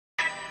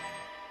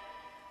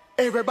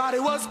Everybody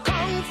was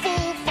kung fu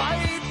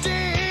fighting.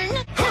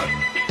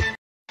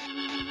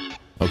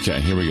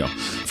 Okay, here we go.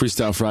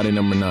 Freestyle Friday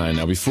number 9.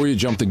 Now, before you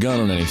jump the gun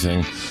on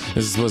anything,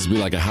 this is supposed to be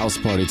like a house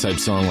party type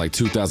song like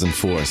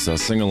 2004, so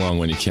sing along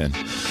when you can.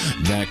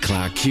 That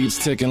clock keeps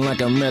ticking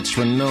like a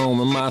metronome,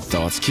 and my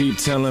thoughts keep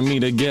telling me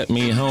to get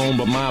me home,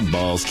 but my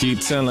balls keep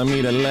telling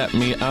me to let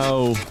me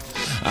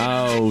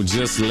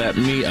just let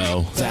me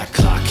That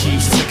clock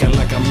keeps ticking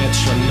like a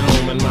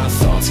metronome, and my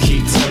thoughts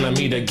keep telling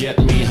me to get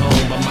me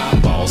home, but my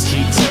balls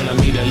keep telling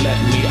me to let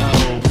me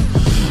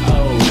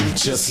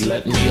just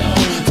let me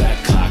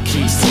That clock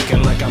keeps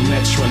ticking like a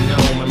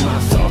metronome, and my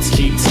thoughts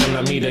keep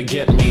telling me to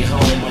get me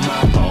home, but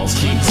my balls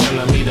keep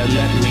telling me to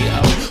let me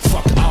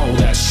Fuck all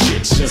that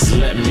shit, just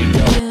let me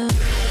go.